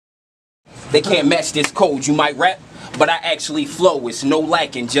They can't match this code. You might rap, but I actually flow. It's no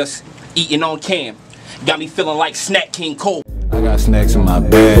lacking, just eating on cam. Got me feeling like Snack King Cole. I got snacks in my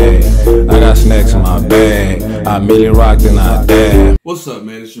bag. I got snacks in my bag. I million rocked and I dab. What's up,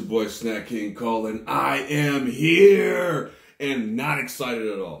 man? It's your boy Snack King Cole, and I am here and not excited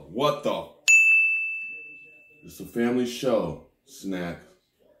at all. What the? It's a family show, Snack.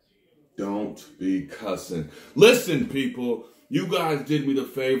 Don't be cussing. Listen, people. You guys did me the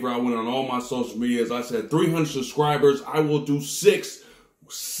favor. I went on all my social medias. I said 300 subscribers. I will do six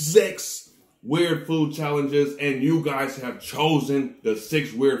weird food challenges, and you guys have chosen the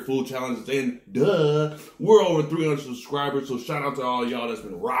 6 weird food challenges, and duh, we're over 300 subscribers, so shout out to all y'all that's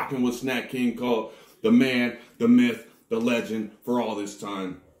been rocking with Snack King Cole, the man, the myth, the legend, for all this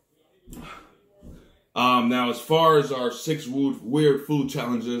time. Now, as far as our 6 weird food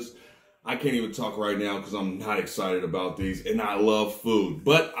challenges, I can't even talk right now because I'm not excited about these, and I love food,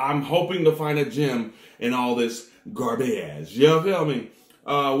 but I'm hoping to find a gem in all this garbage. You feel me?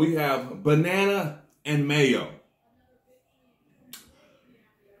 We have banana and mayo.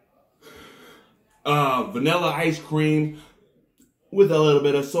 Vanilla ice cream with a little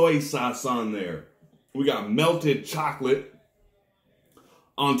bit of soy sauce on there. We got melted chocolate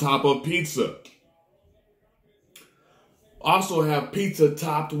on top of pizza. Also have pizza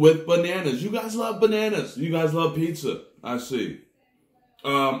topped with bananas. You guys love bananas. You guys love pizza. I see.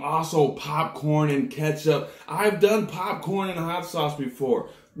 Also popcorn and ketchup. I've done popcorn and hot sauce before.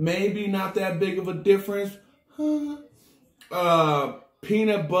 Maybe not that big of a difference.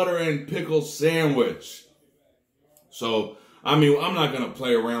 Peanut butter and pickle sandwich. So, I mean, I'm not going to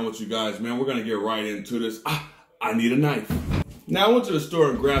play around with you guys, man. We're going to get right into this. I need a knife. Now, I went to the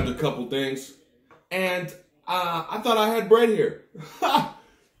store and grabbed a couple things. And I thought I had bread here.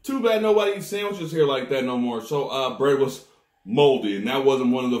 Too bad nobody eats sandwiches here like that no more. So, bread was moldy, and that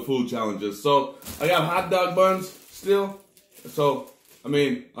wasn't one of the food challenges. So I got hot dog buns still. So, I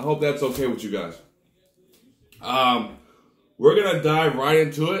mean, I hope that's okay with you guys. We're going to dive right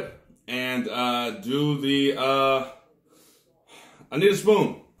into it and do the, I need a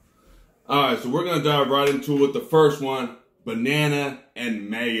spoon. All right, so we're going to dive right into it with the first one, banana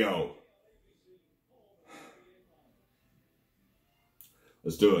and mayo.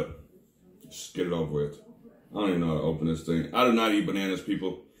 Let's do it. Just get it over with. I don't even know how to open this thing. I do not eat bananas,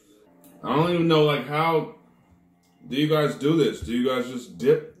 people. I don't even know, like, how do you guys do this? Do you guys just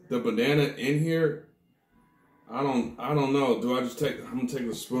dip the banana in here? I don't know. Do I just take, I'm gonna take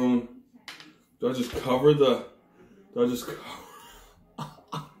the spoon. Do I just cover the,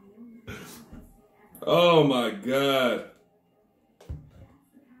 oh my God.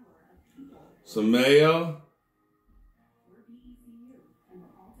 Some mayo.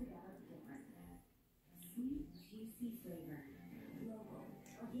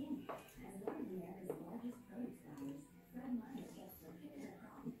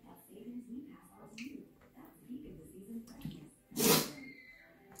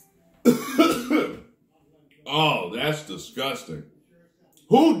 Oh, that's disgusting.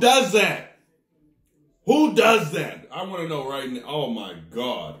 Who does that? Who does that? I want to know right now. Oh my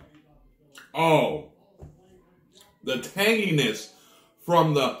God. Oh. The tanginess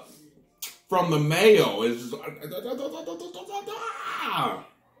from the mayo is just,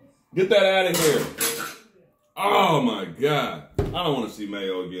 get that out of here. Oh my God. I don't want to see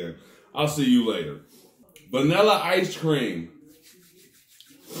mayo again. I'll see you later. Vanilla ice cream.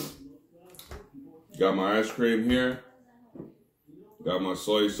 Got my ice cream here. Got my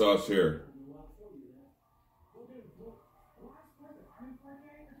soy sauce here.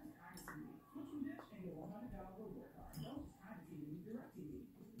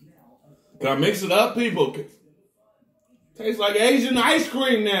 Can I mix it up, people? Tastes like Asian ice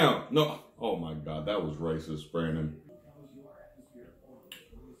cream now. No. Oh my God, that was racist, Brandon.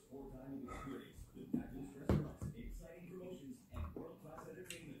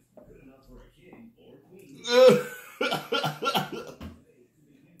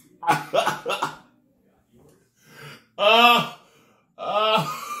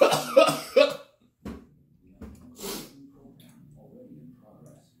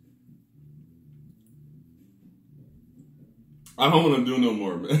 I don't want to do no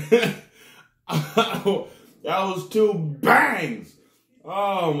more, man. That was 2 bangs.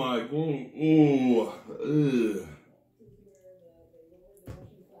 Oh my God. Ooh.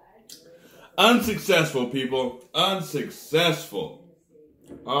 Unsuccessful, people. Unsuccessful.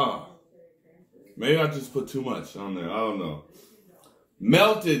 Maybe I just put too much on there. I don't know.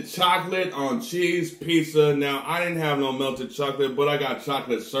 Melted chocolate on cheese pizza. Now, I didn't have no melted chocolate, but I got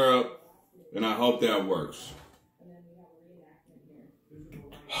chocolate syrup, and I hope that works.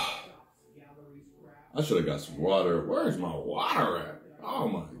 I should have got some water. Where's my water at? Oh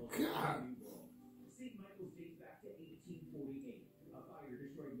my God.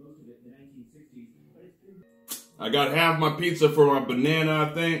 I got half my pizza for my banana,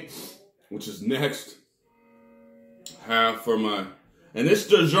 I think, which is next. Half for my, and this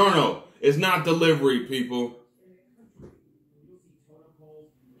DiGiorno is not delivery, people.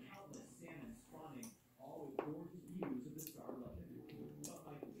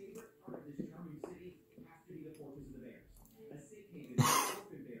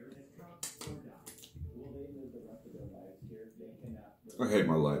 I hate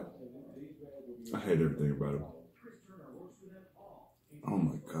my life. I hate everything about it. Oh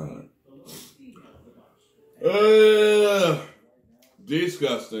my God.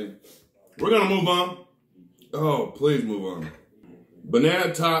 Disgusting. We're gonna move on. Oh, please move on.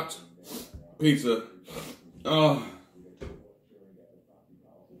 Banana topped pizza. Oh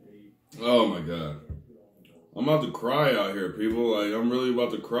my God. I'm about to cry out here, people. Like, I'm really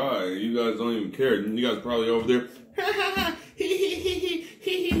about to cry. You guys don't even care. You guys probably over there.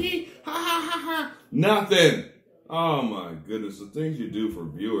 Nothing. Oh my goodness, the things you do for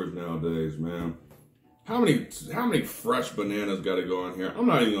viewers nowadays, man. How many fresh bananas got to go in here? I'm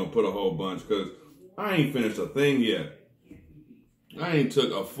not even gonna put a whole bunch because I ain't finished a thing yet. I ain't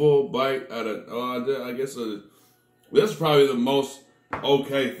took a full bite out of. I guess this is probably the most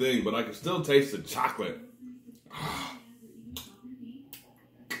okay thing, but I can still taste the chocolate.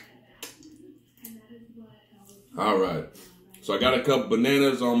 All right, so I got a couple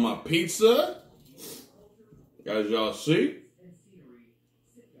bananas on my pizza. As y'all see.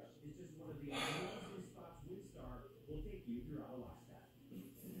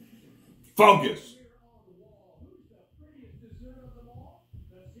 Focus.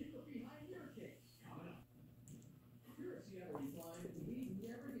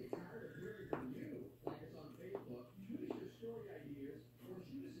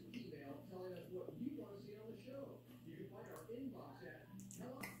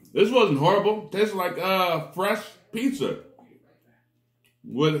 This wasn't horrible. Tastes like fresh pizza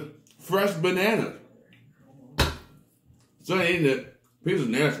with fresh bananas. So I ain't it. Pizza's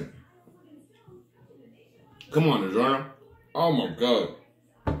nasty. Come on, DiGiorno. Oh my God.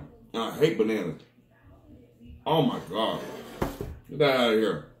 I hate bananas. Oh my God. Get that out of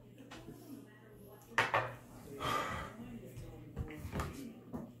here.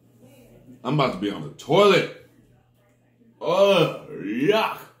 I'm about to be on the toilet. Oh,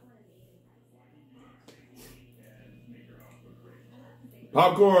 yuck.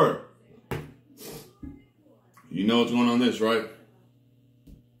 Popcorn. You know what's going on this, right?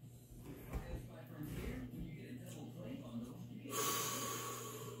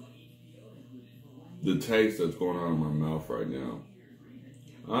 The taste that's going on in my mouth right now.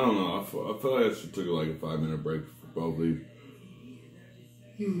 I don't know. I feel like I should take like a 5-minute break for both of these.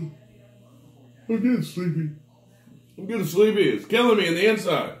 I'm getting sleepy. I'm getting sleepy. It's killing me in the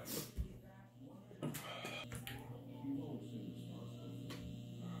inside.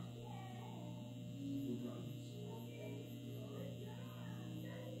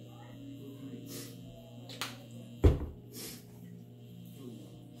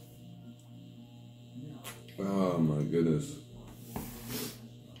 Oh my goodness.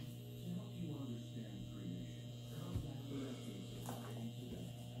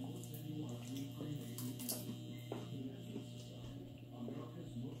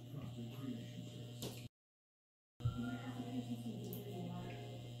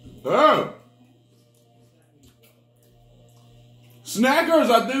 Oh! SNAXX,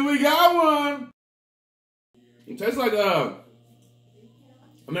 I think we got one! It tastes like, I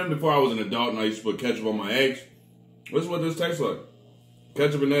remember before I was an adult and I used to put ketchup on my eggs. This is what this tastes like.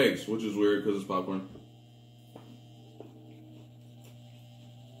 Ketchup and eggs, which is weird because it's popcorn.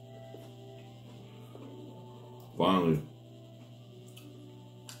 Finally.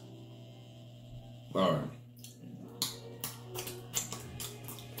 Alright.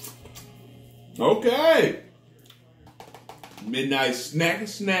 Okay. Midnight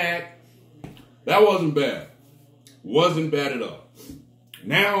snack. That wasn't bad. Wasn't bad at all.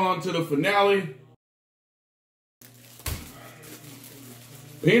 Now on to the finale.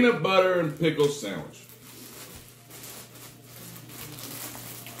 Peanut butter and pickle sandwich.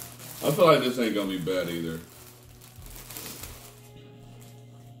 I feel like this ain't gonna be bad either.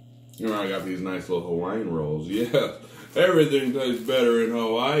 You know, I got these nice little Hawaiian rolls. Yeah, everything tastes better in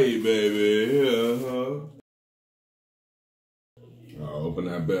Hawaii, baby. Yeah. I'll open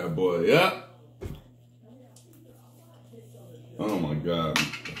that bad boy. Yep. Oh my God.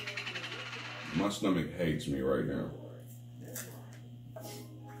 My stomach hates me right now.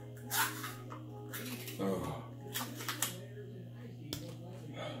 Oh.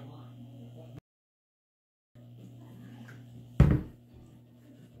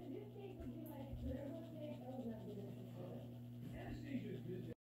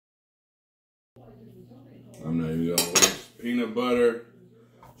 I'm not even gonna waste peanut butter.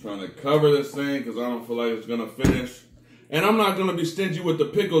 Trying to cover this thing because I don't feel like it's gonna finish. And I'm not gonna be stingy with the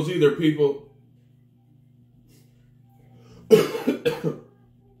pickles either, people.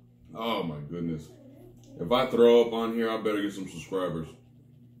 Oh my goodness. If I throw up on here, I better get some subscribers.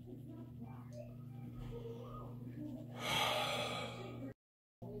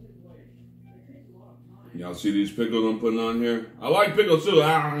 Y'all see these pickles I'm putting on here? I like pickles too.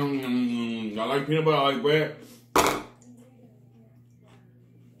 I like peanut butter, I like bread.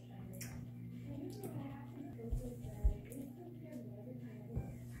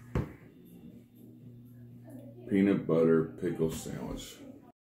 Peanut butter pickle sandwich.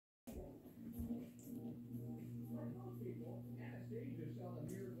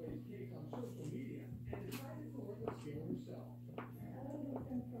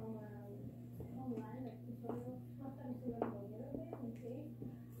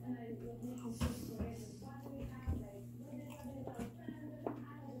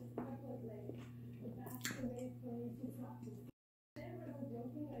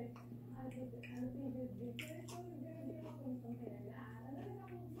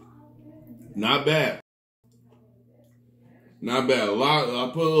 Not bad. Not bad.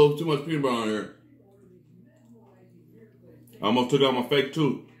 I put a little too much peanut butter on here. I almost took out my fake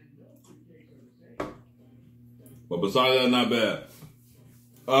tooth. But besides that, not bad.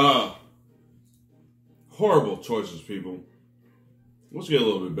 Horrible choices, people. Let's get a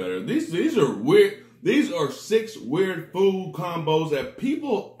little bit better. These are weird. These are 6 weird food combos that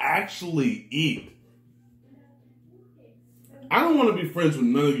people actually eat. I don't want to be friends with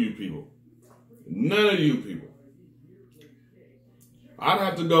none of you people. None of you people. I'd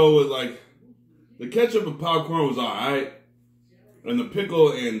have to go with, like, the ketchup and popcorn was alright. And the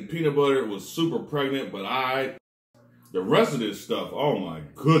pickle and peanut butter was super pregnant, but alright. The rest of this stuff, oh my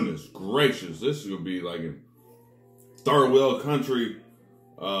goodness gracious. This would be like a third world country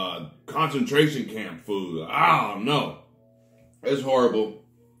concentration camp food. I don't know. It's horrible.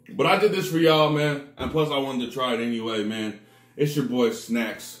 But I did this for y'all, man. And plus I wanted to try it anyway, man. It's your boy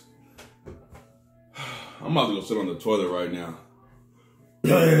SNAXX. I'm about to go sit on the toilet right now.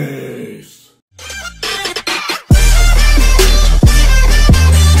 Peace.